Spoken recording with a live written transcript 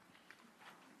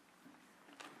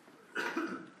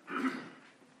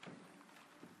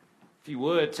If you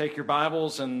would, take your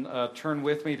Bibles and turn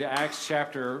with me to Acts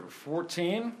chapter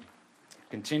 14,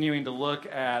 continuing to look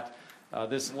at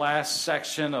this last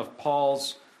section of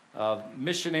Paul's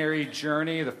missionary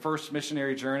journey, the first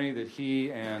missionary journey that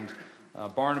he and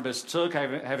Barnabas took,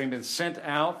 having been sent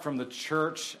out from the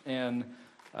church in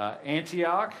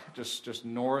Antioch, just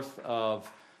north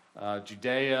of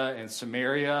Judea and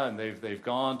Samaria, and they've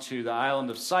gone to the island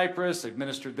of Cyprus. They've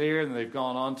ministered there, and they've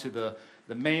gone on to the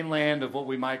mainland of what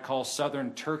we might call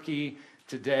southern Turkey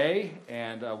today.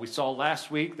 And we saw last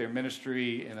week their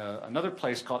ministry in another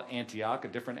place called Antioch, a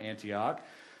different Antioch.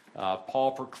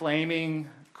 Paul proclaiming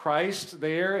Christ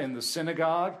there in the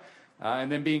synagogue,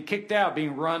 and then being kicked out,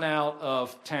 being run out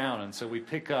of town. And so we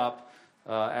pick up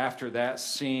after that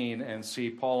scene and see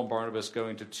Paul and Barnabas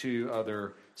going to two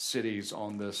other cities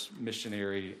on this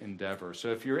missionary endeavor. So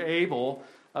if you're able,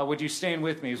 would you stand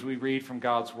with me as we read from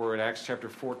God's Word, Acts chapter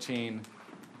 14,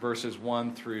 verses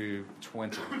 1 through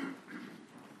 20.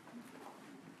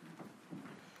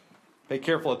 Pay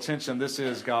careful attention. This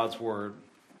is God's Word.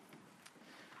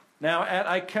 Now at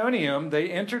Iconium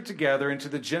they entered together into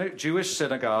the Jewish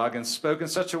synagogue and spoke in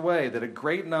such a way that a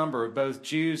great number of both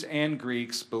Jews and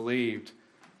Greeks believed.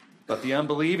 But the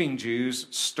unbelieving Jews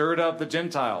stirred up the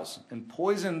Gentiles and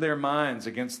poisoned their minds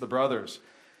against the brothers.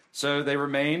 So they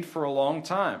remained for a long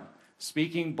time,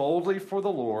 speaking boldly for the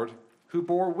Lord, who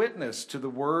bore witness to the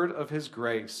word of his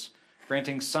grace,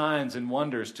 granting signs and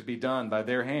wonders to be done by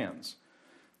their hands.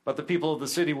 But the people of the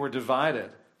city were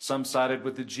divided. Some sided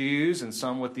with the Jews and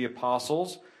some with the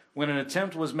apostles. When an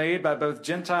attempt was made by both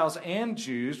Gentiles and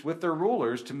Jews with their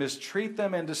rulers to mistreat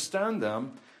them and to stone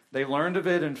them, they learned of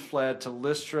it and fled to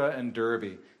Lystra and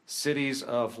Derbe, cities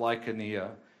of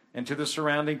Lycaonia, and to the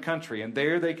surrounding country, and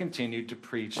there they continued to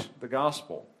preach the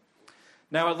gospel.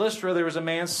 Now at Lystra there was a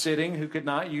man sitting who could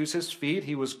not use his feet.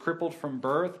 He was crippled from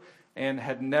birth and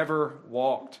had never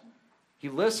walked. He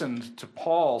listened to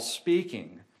Paul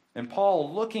speaking, and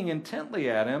Paul, looking intently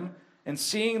at him and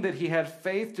seeing that he had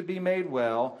faith to be made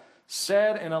well,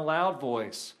 said in a loud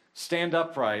voice, "Stand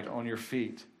upright on your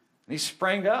feet." And he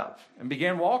sprang up and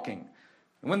began walking.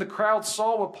 And when the crowd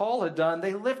saw what Paul had done,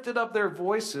 they lifted up their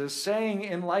voices, saying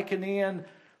in Lycaonian,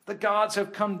 "The gods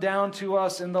have come down to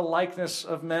us in the likeness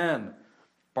of men."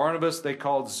 Barnabas they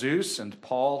called Zeus, and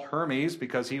Paul Hermes,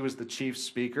 because he was the chief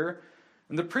speaker.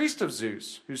 And the priest of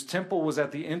Zeus, whose temple was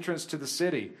at the entrance to the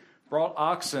city, brought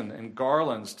oxen and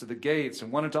garlands to the gates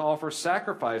and wanted to offer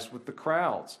sacrifice with the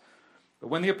crowds. But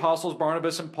when the apostles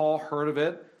Barnabas and Paul heard of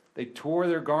it, they tore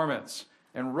their garments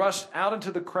and rushed out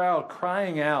into the crowd,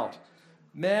 crying out,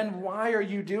 "Men, why are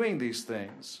you doing these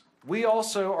things? We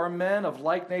also are men of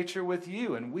like nature with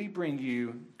you, and we bring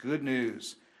you good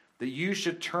news, that you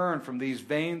should turn from these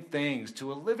vain things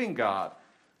to a living God,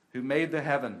 who made the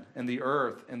heaven and the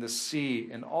earth and the sea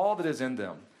and all that is in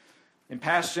them. In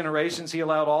past generations he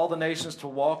allowed all the nations to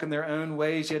walk in their own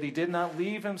ways, yet he did not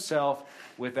leave himself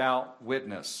without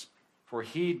witness. For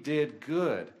he did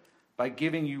good by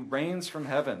giving you rains from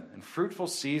heaven and fruitful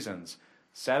seasons,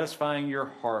 satisfying your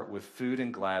heart with food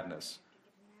and gladness."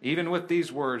 Even with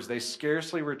these words, they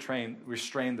scarcely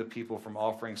restrained the people from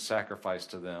offering sacrifice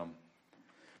to them.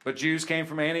 But Jews came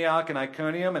from Antioch and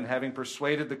Iconium, and having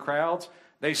persuaded the crowds,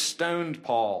 they stoned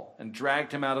Paul and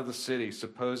dragged him out of the city,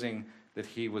 supposing that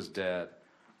he was dead.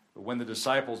 But when the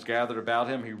disciples gathered about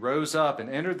him, he rose up and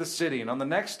entered the city, and on the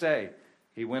next day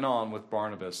he went on with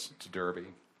Barnabas to Derbe.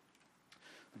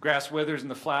 The grass withers and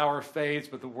the flower fades,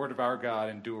 but the word of our God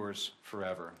endures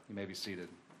forever. You may be seated.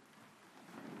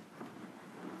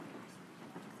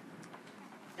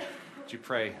 Would you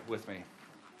pray with me?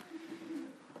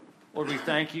 Lord, we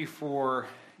thank you for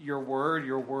your word.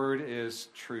 Your word is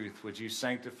truth. Would you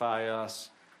sanctify us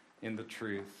in the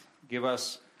truth? Give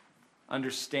us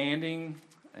understanding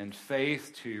and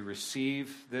faith to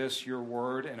receive this, your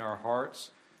word, in our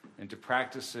hearts and to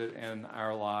practice it in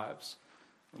our lives.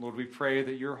 And Lord, we pray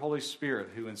that your Holy Spirit,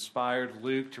 who inspired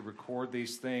Luke to record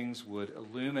these things, would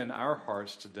illumine our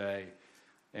hearts today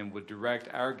and would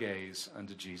direct our gaze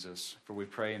unto Jesus. For we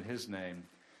pray in his name,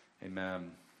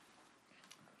 amen.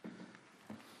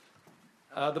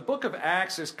 The book of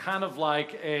Acts is kind of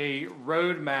like a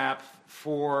roadmap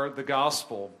for the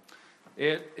gospel.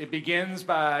 It begins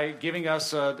by giving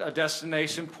us a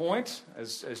destination point.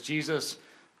 As Jesus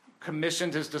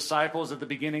commissioned his disciples at the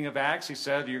beginning of Acts, he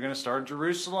said, you're going to start in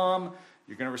Jerusalem,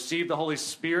 you're going to receive the Holy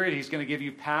Spirit, he's going to give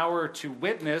you power to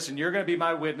witness, and you're going to be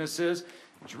my witnesses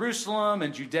in Jerusalem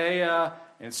and Judea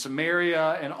and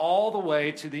Samaria and all the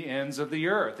way to the ends of the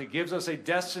earth. It gives us a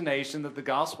destination that the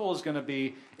gospel is going to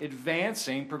be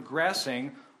advancing,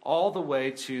 progressing all the way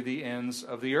to the ends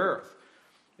of the earth.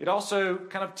 It also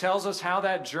kind of tells us how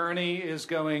that journey is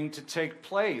going to take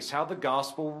place, how the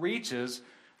gospel reaches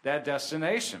that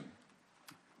destination.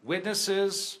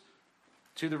 Witnesses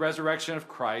to the resurrection of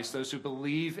Christ, those who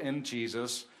believe in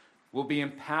Jesus, will be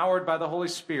empowered by the Holy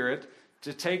Spirit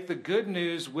to take the good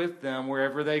news with them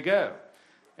wherever they go.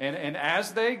 And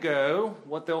as they go,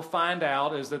 what they'll find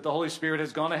out is that the Holy Spirit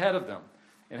has gone ahead of them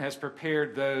and has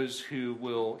prepared those who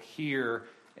will hear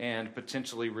and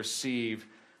potentially receive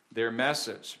their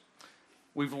message.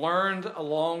 We've learned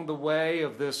along the way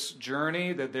of this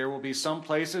journey that there will be some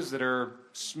places that are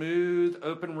smooth,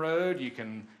 open road. You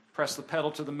can press the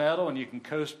pedal to the metal and you can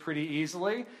coast pretty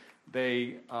easily.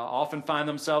 They often find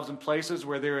themselves in places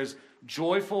where there is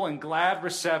joyful and glad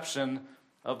reception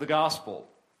of the gospel.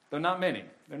 There are not many.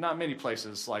 There are not many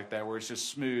places like that where it's just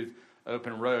smooth,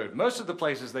 open road. Most of the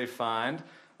places they find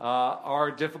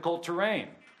are difficult terrain.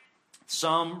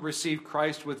 Some receive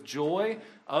Christ with joy.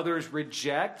 Others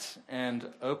reject and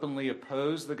openly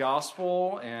oppose the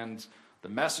gospel and the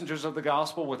messengers of the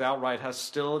gospel with outright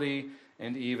hostility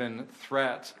and even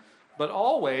threat. But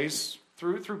always,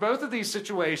 through both of these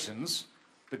situations,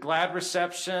 the glad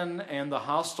reception and the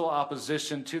hostile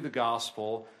opposition to the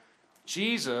gospel,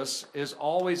 Jesus is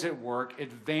always at work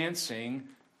advancing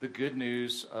the good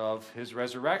news of his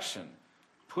resurrection,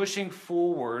 pushing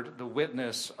forward the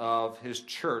witness of his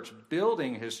church,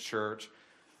 building his church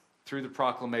through the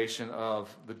proclamation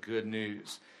of the good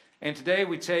news. And today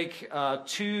we take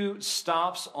two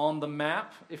stops on the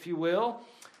map, if you will,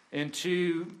 in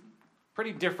two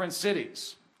pretty different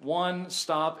cities. One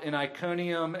stop in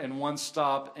Iconium and one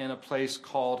stop in a place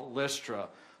called Lystra.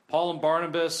 Paul and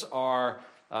Barnabas are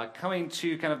coming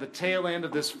to kind of the tail end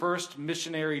of this first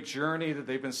missionary journey that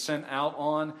they've been sent out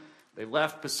on. They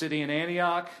left Pisidian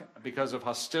Antioch because of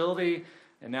hostility,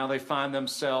 and now they find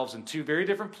themselves in two very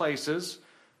different places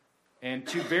and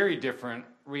two very different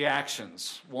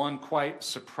reactions, one quite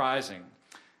surprising.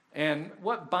 And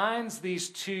what binds these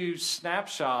two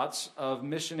snapshots of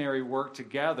missionary work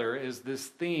together is this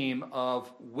theme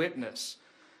of witness.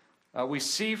 We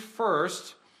see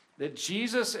first that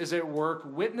Jesus is at work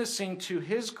witnessing to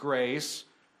his grace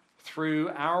through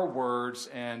our words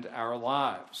and our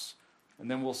lives. And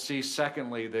then we'll see,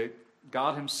 secondly, that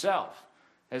God himself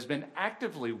has been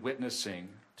actively witnessing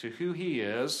to who he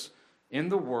is in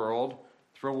the world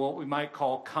through what we might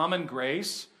call common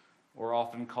grace, or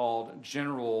often called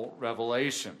general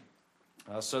revelation,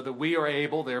 so that we are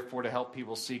able, therefore, to help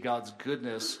people see God's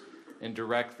goodness and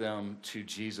direct them to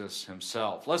Jesus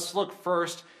himself. Let's look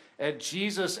first at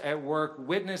Jesus at work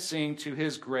witnessing to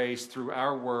his grace through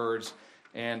our words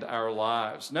and our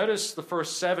lives. Notice the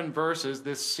first 7 verses,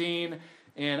 this scene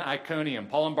in Iconium.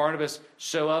 Paul and Barnabas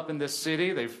show up in this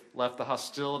city. They've left the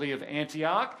hostility of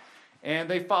Antioch, and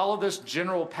they follow this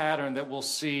general pattern that we'll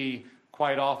see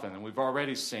quite often, and we've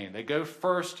already seen. They go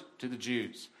first to the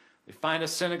Jews. They find a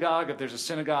synagogue. If there's a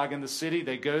synagogue in the city,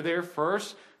 they go there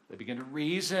first. They begin to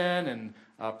reason and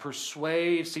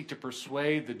seek to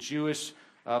persuade the Jewish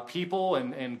people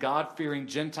and God-fearing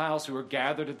Gentiles who are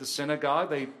gathered at the synagogue.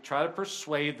 They try to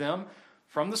persuade them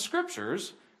from the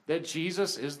Scriptures that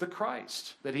Jesus is the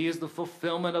Christ, that he is the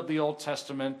fulfillment of the Old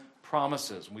Testament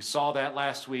promises. And we saw that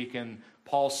last week in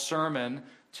Paul's sermon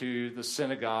to the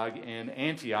synagogue in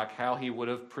Antioch, how he would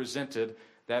have presented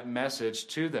that message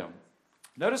to them.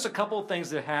 Notice a couple of things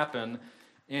that happen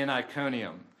in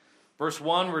Iconium. Verse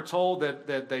 1, we're told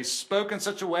that they spoke in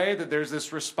such a way that there's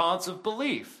this response of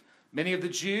belief. Many of the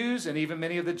Jews and even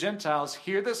many of the Gentiles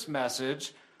hear this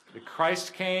message that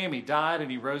Christ came, he died, and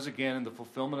he rose again in the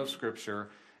fulfillment of Scripture,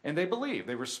 and they believe.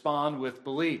 They respond with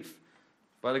belief.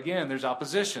 But again, there's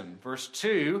opposition. Verse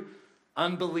 2,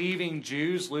 unbelieving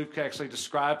Jews, Luke actually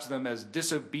describes them as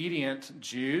disobedient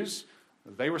Jews.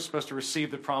 They were supposed to receive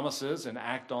the promises and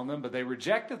act on them, but they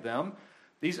rejected them.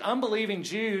 These unbelieving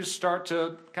Jews start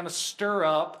to kind of stir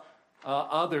up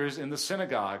others in the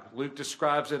synagogue. Luke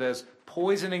describes it as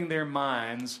poisoning their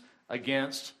minds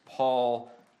against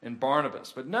Paul and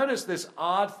Barnabas. But notice this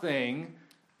odd thing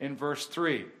in verse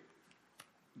 3.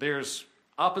 There's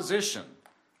opposition.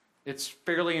 It's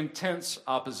fairly intense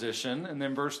opposition. And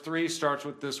then verse 3 starts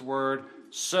with this word,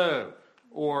 so,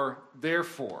 or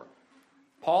therefore.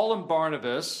 Paul and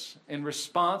Barnabas, in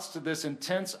response to this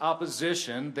intense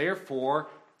opposition, therefore,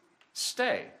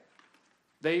 stay.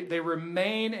 They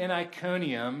remain in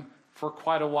Iconium for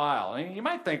quite a while. And you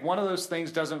might think one of those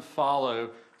things doesn't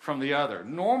follow from the other.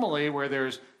 Normally, where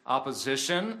there's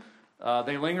opposition,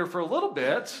 they linger for a little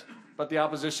bit, but the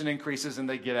opposition increases and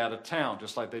they get out of town,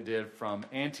 just like they did from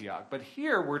Antioch. But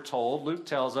here we're told, Luke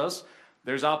tells us,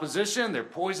 there's opposition, they're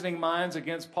poisoning minds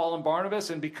against Paul and Barnabas,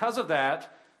 and because of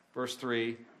that, verse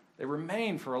 3, They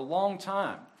remained for a long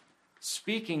time,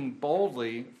 speaking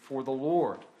boldly for the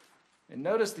Lord. And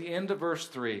notice the end of verse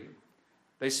 3.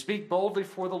 They speak boldly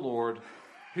for the Lord,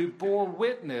 who bore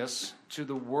witness to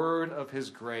the word of his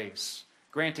grace,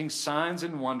 granting signs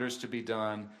and wonders to be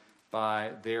done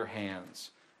by their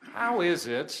hands. How is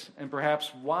it, and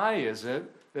perhaps why is it,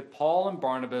 that Paul and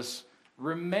Barnabas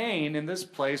remain in this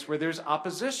place where there's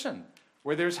opposition,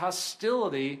 where there's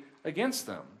hostility against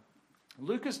them?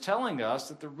 Luke is telling us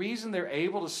that the reason they're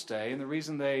able to stay and the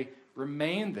reason they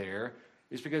remain there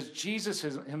is because Jesus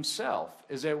himself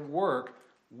is at work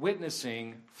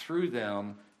witnessing through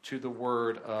them to the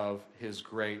word of his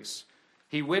grace.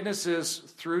 He witnesses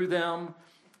through them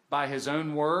by his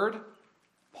own word.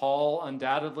 Paul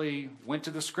undoubtedly went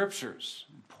to the Scriptures,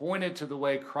 pointed to the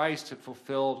way Christ had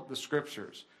fulfilled the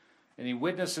Scriptures, and he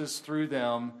witnesses through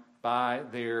them by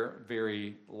their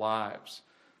very lives.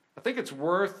 I think it's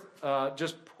worth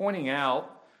just pointing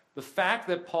out the fact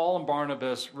that Paul and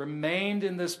Barnabas remained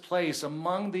in this place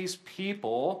among these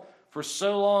people for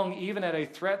so long, even at a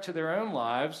threat to their own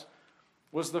lives,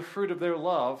 was the fruit of their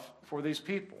love for these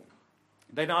people.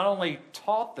 They not only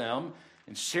taught them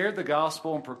and shared the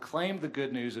gospel and proclaimed the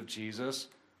good news of Jesus,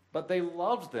 but they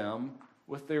loved them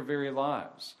with their very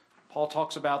lives. Paul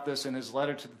talks about this in his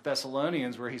letter to the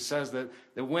Thessalonians, where he says that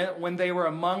when they were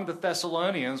among the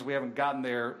Thessalonians, we haven't gotten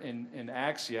there in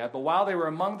Acts yet, but while they were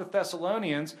among the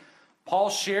Thessalonians, Paul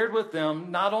shared with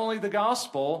them not only the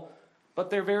gospel, but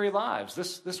their very lives.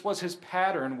 This was his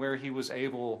pattern where he was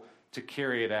able to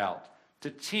carry it out, to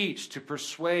teach, to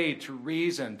persuade, to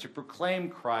reason, to proclaim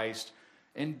Christ,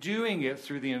 and doing it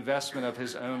through the investment of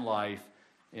his own life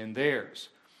in theirs.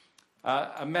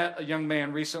 I met a young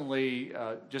man recently,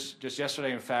 just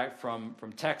yesterday, in fact, from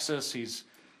Texas. He's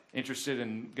interested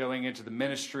in going into the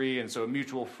ministry, and so a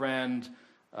mutual friend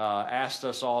asked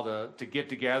us all to get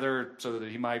together so that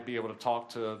he might be able to talk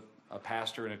to a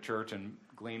pastor in a church and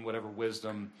glean whatever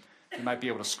wisdom he might be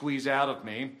able to squeeze out of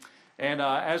me. And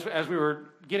as we were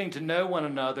getting to know one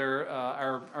another,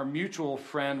 our mutual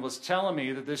friend was telling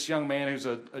me that this young man who's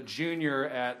a junior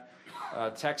at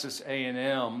Texas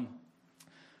A&M,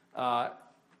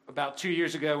 about 2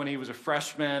 years ago when he was a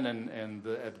freshman and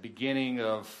at the beginning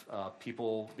of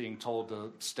people being told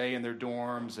to stay in their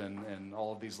dorms and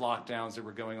all of these lockdowns that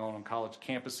were going on college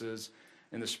campuses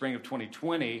in the spring of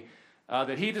 2020,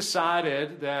 that he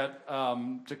decided that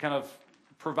to kind of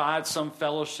provide some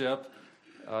fellowship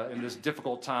in this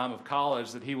difficult time of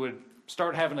college, that he would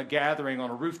start having a gathering on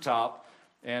a rooftop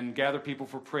and gather people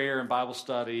for prayer and Bible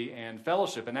study and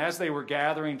fellowship. And as they were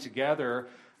gathering together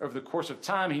over the course of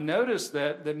time, he noticed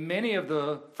that many of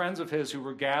the friends of his who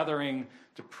were gathering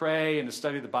to pray and to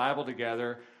study the Bible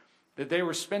together, that they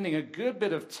were spending a good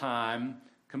bit of time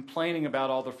complaining about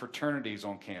all the fraternities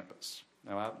on campus.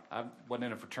 Now, I wasn't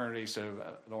in a fraternity, so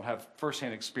I don't have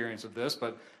firsthand experience of this,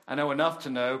 but I know enough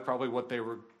to know probably what they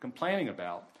were complaining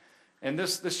about. And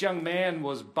this young man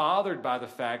was bothered by the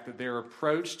fact that their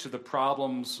approach to the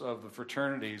problems of the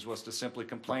fraternities was to simply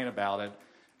complain about it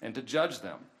and to judge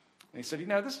them. And he said,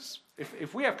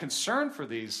 if we have concern for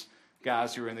these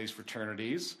guys who are in these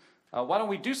fraternities, why don't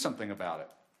we do something about it?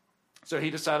 So he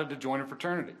decided to join a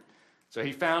fraternity. So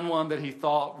he found one that he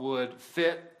thought would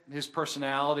fit his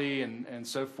personality and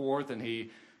so forth, and he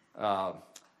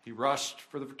rushed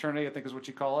for the fraternity, I think is what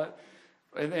you call it.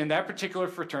 And that particular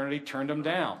fraternity turned him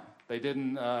down. They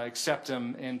didn't accept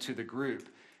him into the group.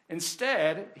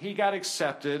 Instead, he got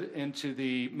accepted into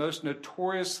the most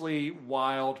notoriously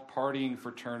wild partying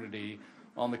fraternity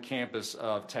on the campus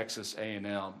of Texas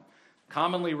A&M,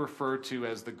 commonly referred to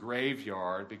as the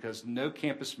Graveyard, because no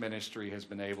campus ministry has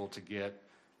been able to get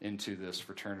into this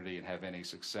fraternity and have any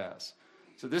success.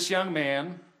 So this young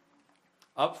man,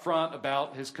 upfront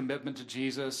about his commitment to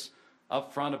Jesus,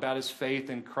 upfront about his faith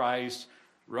in Christ,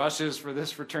 rushes for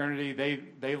this fraternity.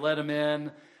 They let him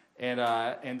in,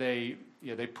 and they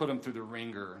put him through the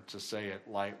ringer, to say it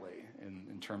lightly,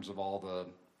 in terms of all the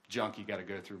junk you got to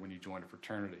go through when you join a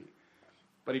fraternity.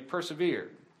 But he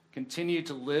persevered, continued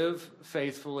to live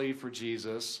faithfully for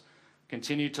Jesus,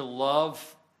 continued to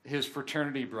love his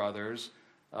fraternity brothers,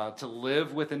 to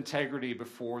live with integrity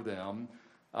before them,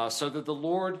 so that the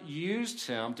Lord used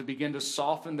him to begin to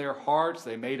soften their hearts.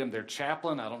 They made him their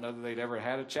chaplain. I don't know that they'd ever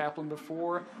had a chaplain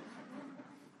before.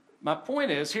 My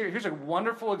point is, here's a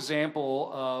wonderful example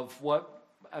of what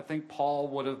I think Paul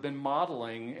would have been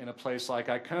modeling in a place like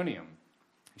Iconium.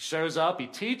 He shows up, he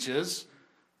teaches.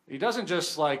 He doesn't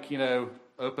just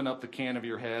open up the can of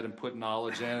your head and put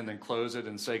knowledge in and then close it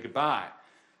and say goodbye.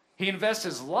 He invests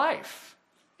his life.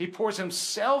 He pours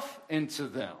himself into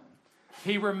them.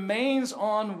 He remains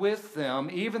on with them,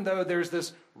 even though there's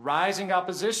this rising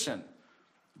opposition.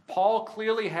 Paul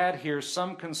clearly had here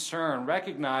some concern,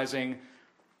 recognizing,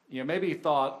 maybe he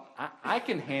thought, I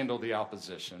can handle the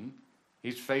opposition.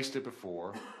 He's faced it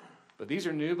before. But these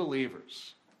are new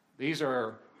believers. These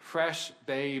are fresh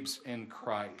babes in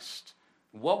Christ.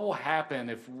 What will happen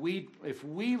if we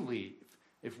leave,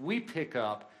 if we pick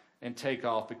up and take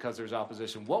off because there's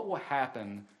opposition? What will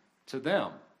happen to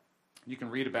them? You can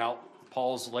read about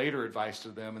Paul's later advice to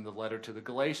them in the letter to the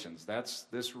Galatians. That's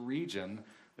this region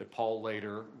that Paul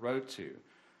later wrote to.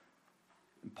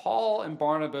 And Paul and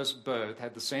Barnabas both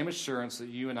had the same assurance that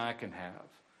you and I can have,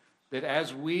 that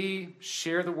as we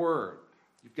share the word,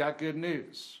 you've got good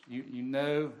news. You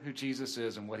know who Jesus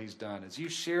is and what he's done. As you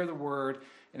share the word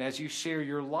and as you share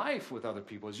your life with other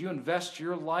people, as you invest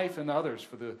your life in others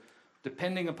for the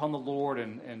depending upon the Lord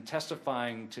and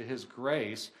testifying to his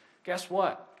grace, guess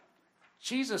what?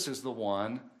 Jesus is the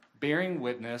one bearing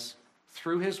witness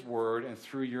through his word and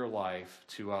through your life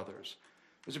to others.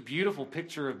 There's a beautiful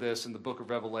picture of this in the book of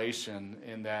Revelation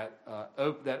in that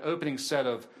opening set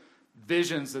of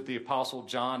visions that the Apostle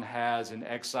John has in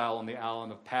exile on the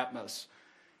island of Patmos.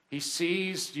 He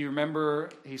sees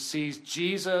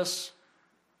Jesus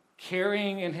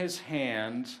carrying in his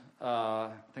hand, I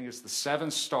think it's the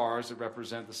 7 stars that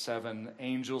represent the 7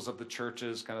 angels of the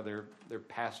churches, kind of their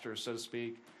pastors, so to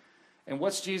speak. And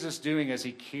what's Jesus doing as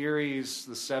he carries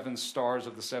the 7 stars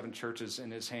of the 7 churches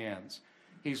in his hands?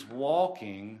 He's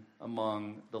walking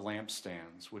among the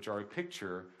lampstands, which are a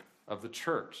picture of the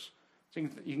church. So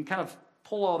you can kind of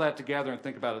pull all that together and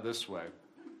think about it this way.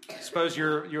 Suppose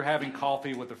you're having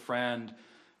coffee with a friend.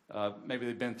 Maybe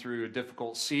they've been through a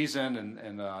difficult season,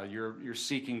 and you're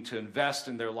seeking to invest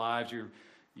in their lives.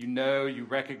 You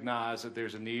recognize that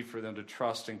there's a need for them to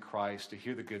trust in Christ, to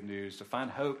hear the good news, to find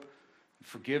hope and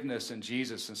forgiveness in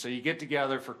Jesus. And so you get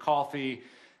together for coffee,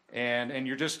 and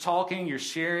you're just talking, you're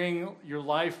sharing your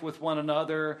life with one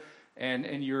another,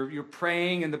 and you're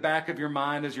praying in the back of your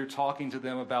mind as you're talking to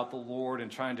them about the Lord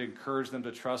and trying to encourage them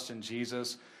to trust in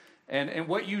Jesus. And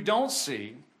what you don't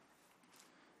see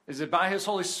is that by his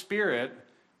Holy Spirit,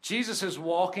 Jesus is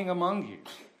walking among you.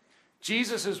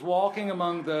 Jesus is walking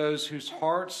among those whose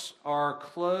hearts are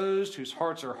closed, whose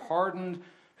hearts are hardened,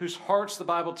 whose hearts, the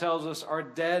Bible tells us, are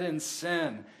dead in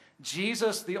sin.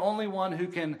 Jesus, the only one who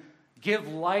can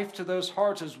give life to those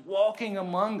hearts, is walking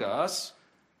among us,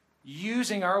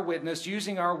 using our witness,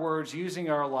 using our words, using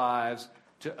our lives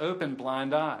to open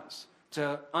blind eyes,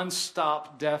 to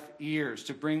unstop deaf ears,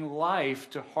 to bring life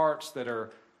to hearts that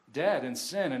are dead in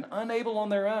sin and unable on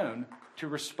their own to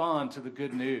respond to the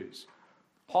good news.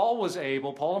 Paul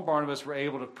and Barnabas were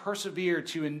able to persevere,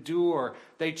 to endure.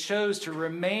 They chose to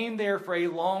remain there for a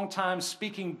long time,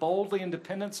 speaking boldly in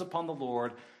dependence upon the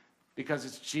Lord, because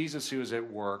it's Jesus who is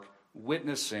at work,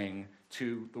 witnessing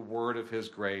to the word of his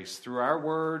grace through our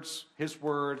words, his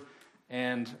word,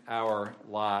 and our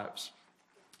lives.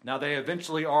 Now, they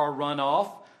eventually are run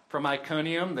off from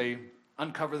Iconium. They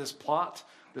uncover this plot,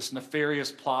 this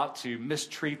nefarious plot to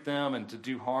mistreat them and to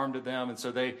do harm to them. And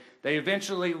so they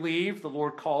eventually leave. The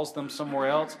Lord calls them somewhere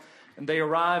else. And they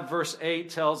arrive, verse 8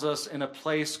 tells us, in a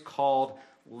place called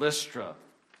Lystra.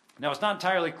 Now, it's not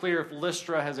entirely clear if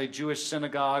Lystra has a Jewish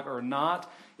synagogue or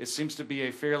not. It seems to be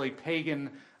a fairly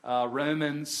pagan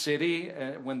Roman city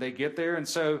when they get there. And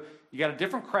so you got a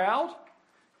different crowd,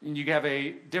 and you have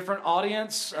a different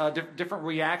audience, different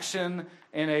reaction,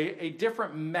 and a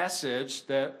different message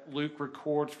that Luke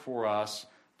records for us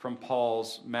from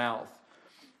Paul's mouth.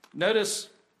 Notice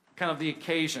kind of the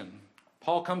occasion.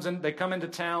 They come into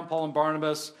town, Paul and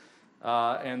Barnabas,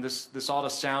 and this ought to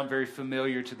sound very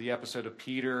familiar to the episode of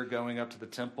Peter going up to the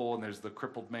temple, and there's the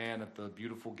crippled man at the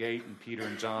beautiful gate, and Peter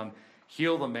and John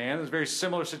heal the man. There's a very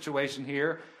similar situation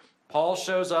here. Paul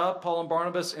shows up, Paul and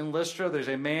Barnabas in Lystra. There's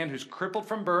a man who's crippled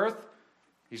from birth.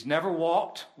 He's never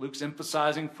walked. Luke's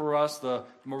emphasizing for us the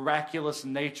miraculous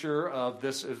nature of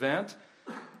this event.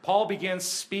 Paul begins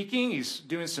speaking. He's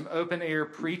doing some open-air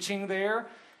preaching there.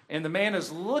 And the man is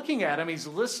looking at him. He's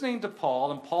listening to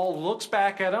Paul. And Paul looks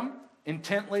back at him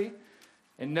intently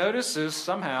and notices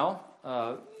somehow,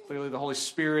 clearly the Holy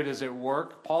Spirit is at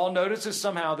work. Paul notices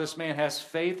somehow this man has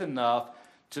faith enough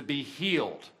to be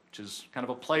healed, which is kind of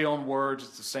a play on words.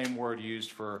 It's the same word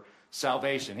used for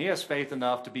salvation. He has faith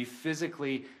enough to be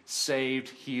physically saved,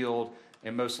 healed,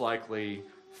 and most likely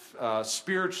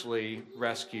spiritually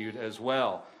rescued as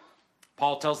well.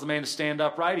 Paul tells the man to stand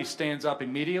upright. He stands up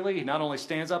immediately. He not only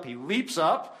stands up, he leaps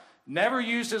up, never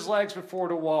used his legs before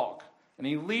to walk. And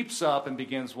he leaps up and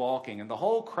begins walking. And the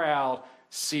whole crowd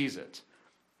sees it.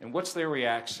 And what's their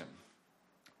reaction?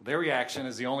 Their reaction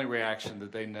is the only reaction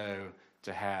that they know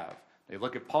to have. They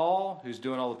look at Paul, who's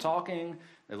doing all the talking.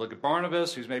 They look at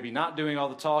Barnabas, who's maybe not doing all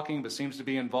the talking, but seems to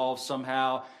be involved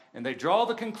somehow. And they draw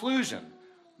the conclusion,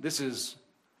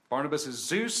 Barnabas is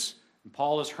Zeus, and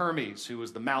Paul is Hermes, who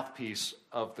was the mouthpiece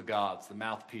of the gods, the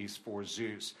mouthpiece for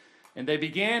Zeus. And they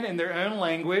begin in their own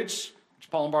language, which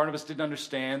Paul and Barnabas didn't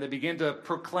understand. They begin to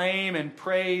proclaim and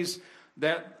praise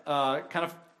that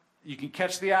you can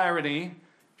catch the irony,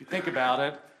 if you think about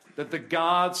it, that the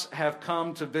gods have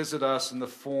come to visit us in the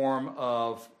form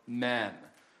of men,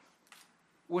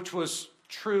 which was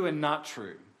true and not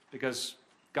true, because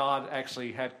God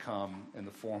actually had come in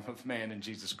the form of man in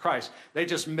Jesus Christ. They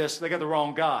got the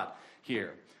wrong God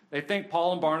here. They think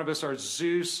Paul and Barnabas are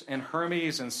Zeus and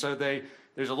Hermes, and so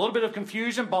there's a little bit of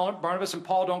confusion. Barnabas and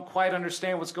Paul don't quite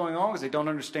understand what's going on because they don't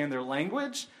understand their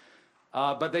language.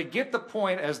 But they get the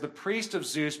point as the priest of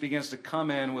Zeus begins to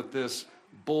come in with this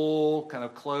bull kind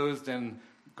of clothed in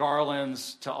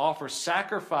garlands to offer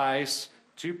sacrifice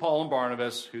to Paul and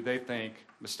Barnabas, who they think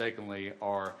mistakenly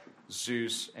are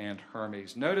Zeus and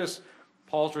Hermes. Notice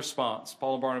Paul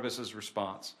and Barnabas'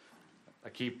 response. I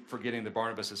keep forgetting that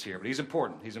Barnabas is here, but he's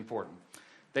important.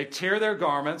 They tear their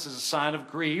garments as a sign of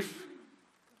grief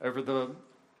over the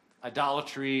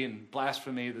idolatry and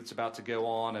blasphemy that's about to go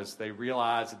on as they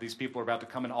realize that these people are about to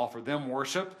come and offer them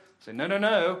worship. Say,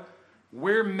 no,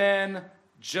 we're men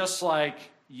just like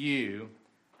you,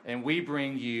 and we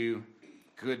bring you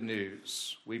good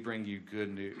news.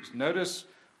 Notice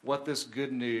what this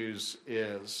good news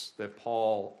is that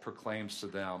Paul proclaims to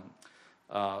them.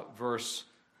 Verse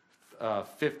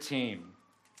 15.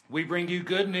 We bring you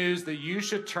good news that you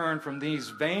should turn from these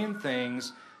vain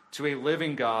things to a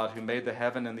living God who made the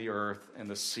heaven and the earth and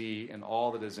the sea and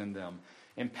all that is in them.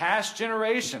 In past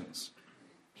generations,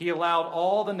 he allowed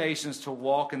all the nations to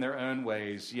walk in their own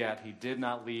ways, yet he did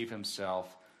not leave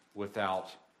himself without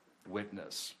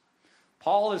witness.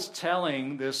 Paul is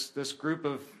telling this group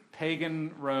of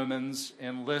pagan Romans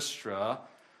in Lystra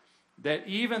that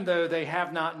even though they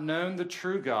have not known the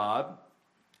true God,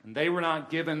 and they were not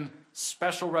given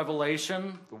special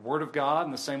revelation, the Word of God,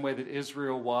 in the same way that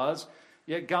Israel was,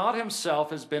 yet God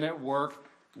himself has been at work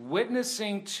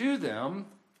witnessing to them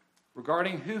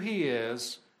regarding who he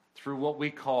is through what we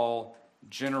call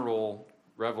general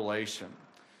revelation.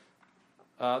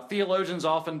 Theologians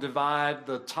often divide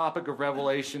the topic of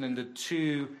revelation into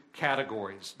two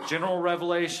categories: general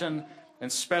revelation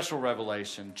and special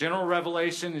revelation. General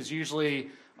revelation is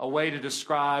usually a way to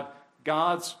describe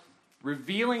God's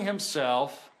revealing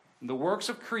himself in the works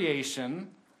of creation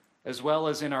as well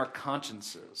as in our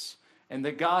consciences, and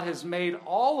that God has made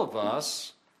all of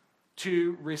us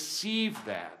to receive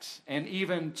that and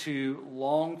even to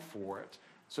long for it.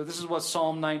 So this is what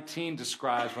Psalm 19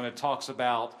 describes when it talks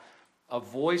about a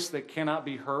voice that cannot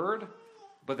be heard,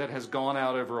 but that has gone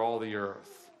out over all the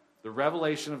earth. The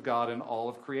revelation of God in all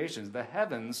of creation. The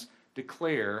heavens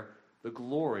declare the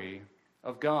glory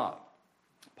of God.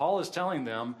 Paul is telling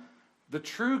them the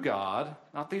true God,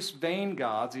 not these vain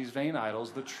gods, these vain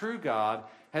idols, the true God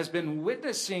has been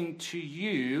witnessing to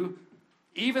you,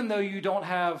 even though you don't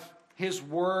have his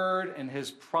word and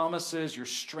his promises. You're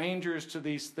strangers to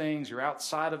these things. You're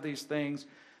outside of these things.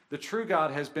 The true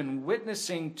God has been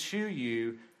witnessing to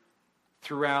you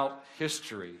throughout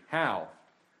history. How?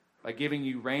 By giving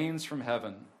you rains from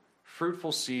heaven,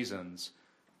 fruitful seasons,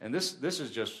 and this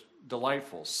is just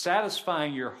delightful,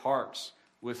 satisfying your hearts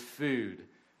with food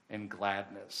and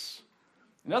gladness.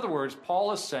 In other words,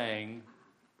 Paul is saying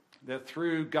that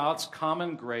through God's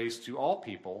common grace to all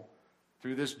people,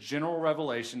 through this general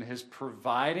revelation, his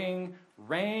providing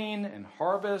rain and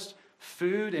harvest,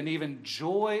 food, and even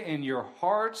joy in your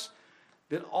hearts,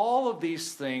 that all of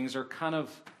these things are kind of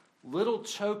little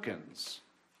tokens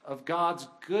of God's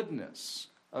goodness,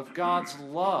 of God's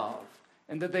love,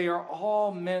 and that they are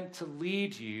all meant to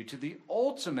lead you to the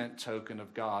ultimate token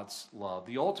of God's love,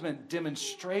 the ultimate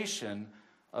demonstration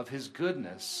of his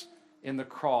goodness in the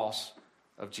cross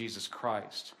of Jesus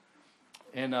Christ.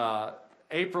 In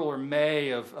April or May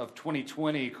of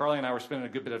 2020, Carly and I were spending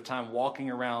a good bit of time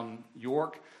walking around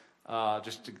York,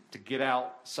 just to get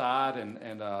outside,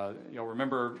 and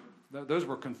remember, those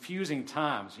were confusing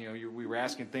times. We were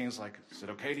asking things like, is it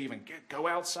okay to even go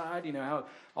outside? How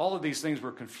all of these things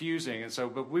were confusing, and so,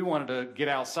 but we wanted to get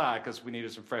outside because we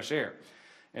needed some fresh air.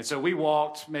 And so we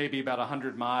walked maybe about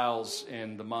 100 miles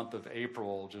in the month of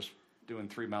April, just doing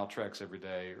 3-mile treks every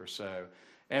day or so.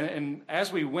 And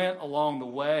as we went along the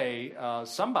way,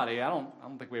 somebody, I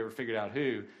don't think we ever figured out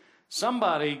who,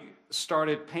 somebody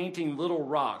started painting little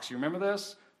rocks. You remember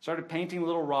this? Started painting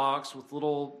little rocks with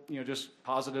little, just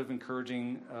positive,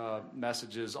 encouraging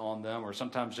messages on them, or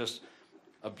sometimes just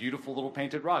a beautiful little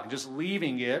painted rock and just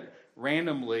leaving it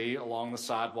randomly along the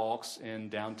sidewalks in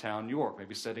downtown New York,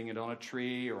 maybe setting it on a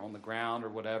tree or on the ground or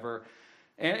whatever.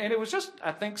 And it was just,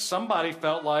 I think somebody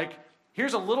felt like,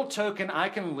 here's a little token I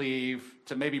can leave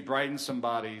to maybe brighten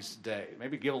somebody's day,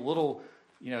 maybe give a little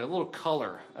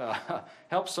color,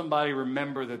 help somebody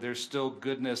remember that there's still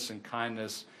goodness and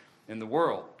kindness in the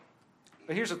world.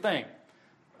 But here's the thing.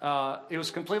 It was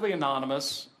completely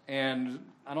anonymous, and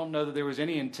I don't know that there was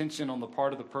any intention on the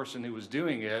part of the person who was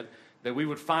doing it that we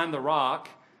would find the rock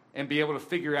and be able to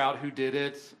figure out who did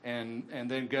it and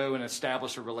then go and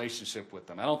establish a relationship with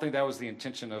them. I don't think that was the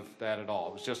intention of that at all.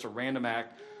 It was just a random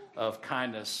act of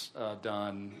kindness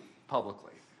done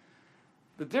publicly.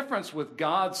 The difference with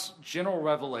God's general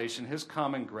revelation, his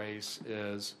common grace,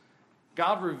 is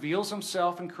God reveals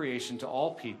himself in creation to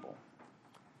all people.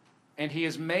 And he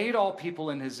has made all people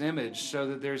in his image so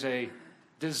that there's a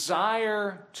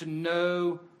desire to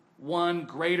know one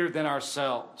greater than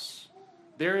ourselves.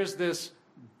 There is this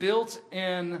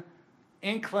built-in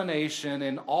inclination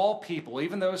in all people,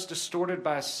 even though it's distorted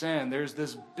by sin, there's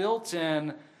this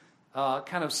built-in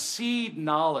kind of seed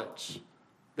knowledge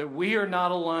that we are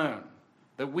not alone,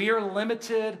 that we are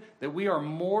limited, that we are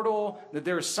mortal, that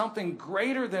there is something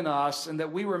greater than us, and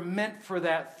that we were meant for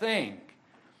that thing.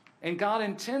 And God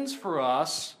intends for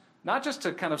us not just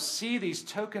to kind of see these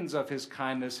tokens of his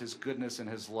kindness, his goodness, and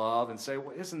his love and say,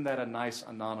 well, isn't that a nice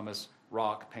anonymous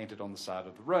rock painted on the side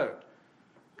of the road?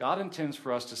 God intends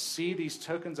for us to see these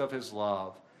tokens of his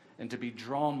love and to be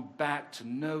drawn back to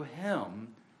know him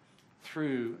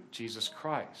through Jesus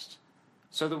Christ,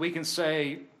 so that we can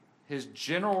say his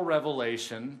general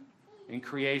revelation in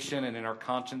creation and in our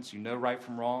conscience, you know right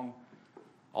from wrong.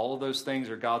 All of those things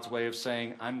are God's way of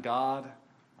saying, I'm God,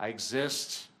 I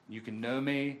exist, you can know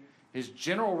me. His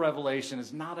general revelation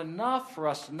is not enough for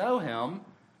us to know him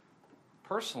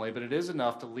personally, but it is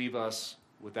enough to leave us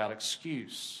without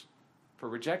excuse for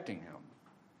rejecting him.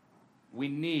 We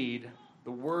need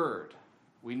the Word.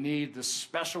 We need the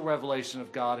special revelation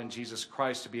of God in Jesus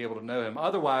Christ to be able to know him.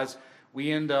 Otherwise,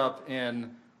 we end up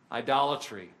in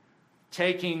idolatry,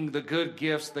 taking the good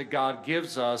gifts that God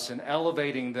gives us and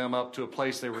elevating them up to a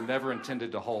place they were never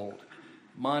intended to hold.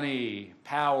 Money,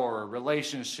 power,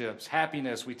 relationships,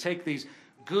 happiness. We take these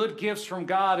good gifts from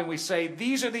God and we say,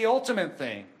 these are the ultimate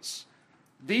things.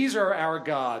 These are our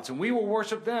gods, and we will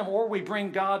worship them. Or we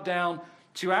bring God down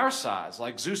to our size,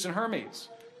 like Zeus and Hermes.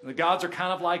 And the gods are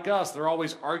kind of like us. They're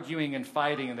always arguing and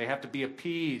fighting, and they have to be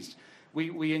appeased.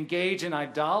 We engage in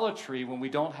idolatry when we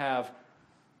don't have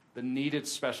the needed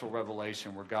special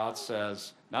revelation where God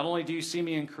says, not only do you see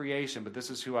me in creation, but this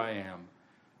is who I am.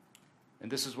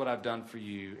 And this is what I've done for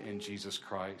you in Jesus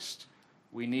Christ.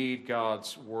 We need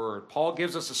God's word. Paul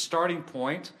gives us a starting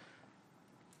point.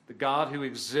 The God who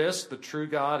exists, the true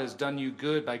God, has done you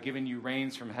good by giving you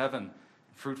rains from heaven,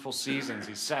 fruitful seasons.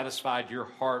 He's satisfied your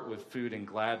heart with food and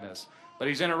gladness. But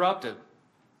he's interrupted.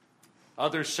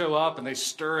 Others show up and they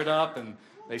stir it up and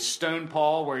they stone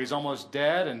Paul where he's almost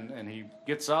dead, and he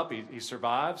gets up, he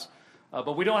survives.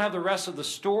 But we don't have the rest of the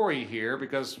story here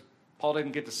because Paul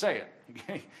didn't get to say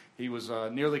it. He was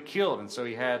nearly killed, and so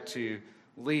he had to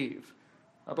leave.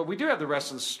 But we do have the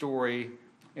rest of the story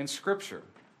in Scripture.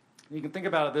 You can think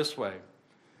about it this way.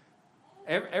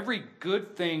 Every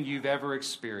good thing you've ever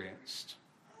experienced,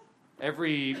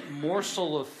 every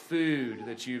morsel of food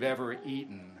that you've ever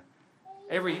eaten,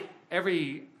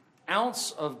 every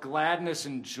ounce of gladness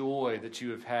and joy that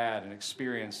you have had and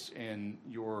experienced in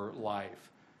your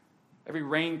life, every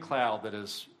rain cloud that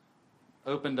has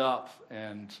opened up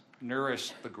and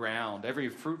nourished the ground, every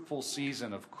fruitful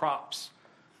season of crops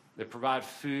that provide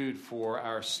food for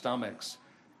our stomachs,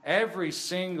 every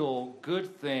single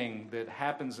good thing that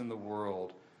happens in the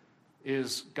world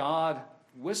is God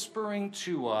whispering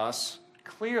to us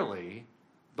clearly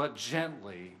but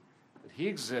gently that he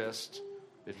exists,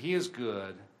 that he is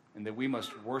good, and that we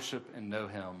must worship and know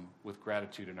him with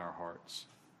gratitude in our hearts.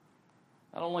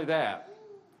 Not only that,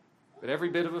 but every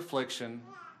bit of affliction,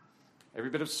 every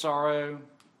bit of sorrow,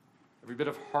 every bit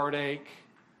of heartache,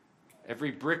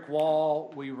 every brick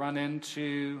wall we run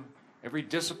into, every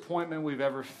disappointment we've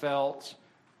ever felt,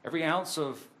 every ounce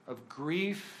of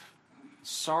grief,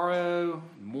 sorrow,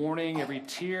 mourning, every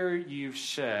tear you've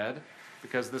shed,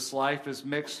 because this life is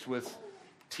mixed with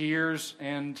tears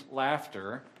and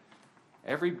laughter,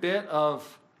 every bit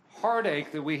of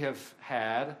heartache that we have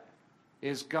had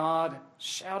is God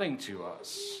shouting to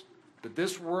us that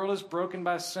this world is broken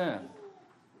by sin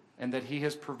and that he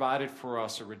has provided for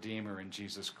us a Redeemer in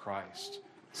Jesus Christ.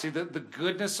 See, the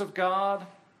goodness of God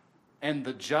and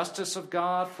the justice of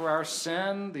God for our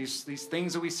sin, these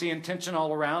things that we see in tension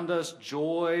all around us,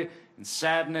 joy and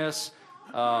sadness,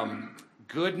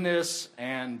 goodness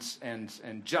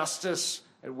and justice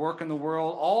at work in the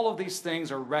world. All of these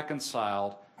things are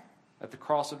reconciled at the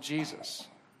cross of Jesus,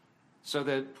 so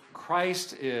that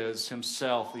Christ is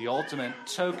himself the ultimate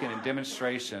token and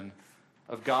demonstration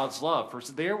of God's love. For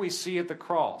there we see at the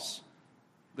cross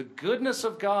the goodness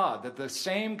of God, that the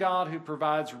same God who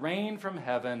provides rain from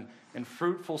heaven and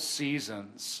fruitful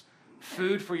seasons,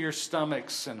 food for your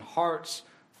stomachs and hearts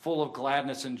full of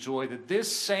gladness and joy, that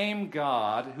this same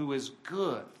God who is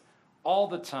good all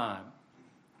the time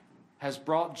has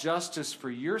brought justice for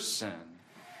your sin,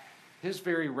 his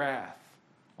very wrath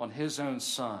on his own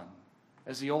Son,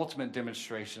 as the ultimate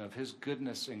demonstration of his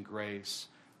goodness and grace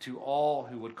to all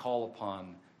who would call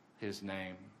upon his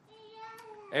name.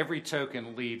 Every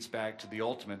token leads back to the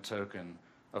ultimate token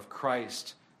of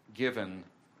Christ given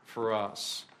for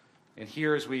us. And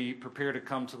here, as we prepare to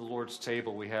come to the Lord's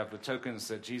table, we have the tokens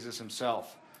that Jesus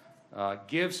himself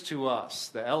gives to us,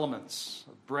 the elements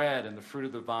of bread and the fruit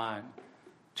of the vine,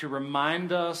 to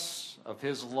remind us of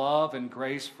his love and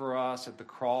grace for us at the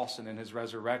cross and in his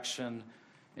resurrection,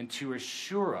 and to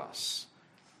assure us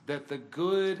that the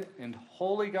good and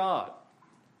holy God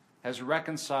has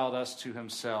reconciled us to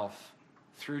himself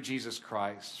through Jesus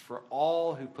Christ for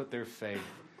all who put their faith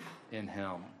in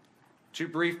him. 2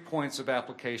 brief points of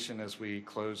application as we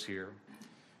close here.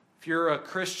 If you're a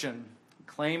Christian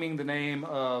claiming the name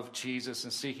of Jesus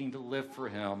and seeking to live for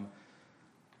him,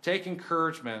 take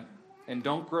encouragement and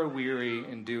don't grow weary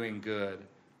in doing good,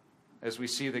 as we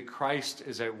see that Christ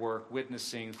is at work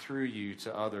witnessing through you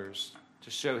to others to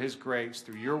show his grace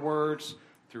through your words,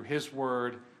 through his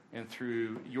word, and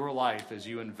through your life as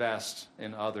you invest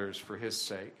in others for his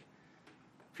sake.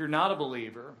 If you're not a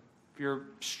believer, if you're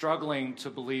struggling to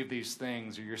believe these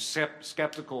things, or you're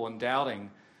skeptical and doubting,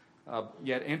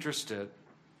 yet interested,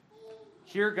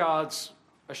 hear God's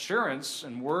assurance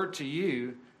and word to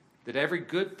you that every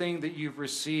good thing that you've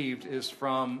received is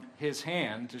from his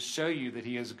hand to show you that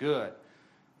he is good.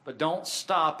 But don't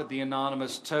stop at the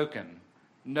anonymous token.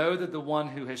 Know that the one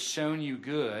who has shown you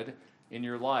good in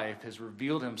your life has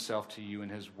revealed himself to you in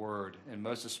his word, and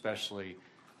most especially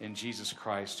in Jesus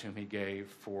Christ, whom he gave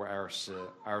for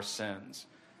our sins.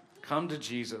 Come to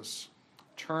Jesus,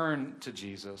 turn to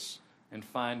Jesus, and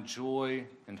find joy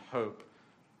and hope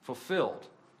fulfilled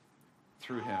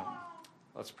through him.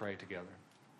 Let's pray together.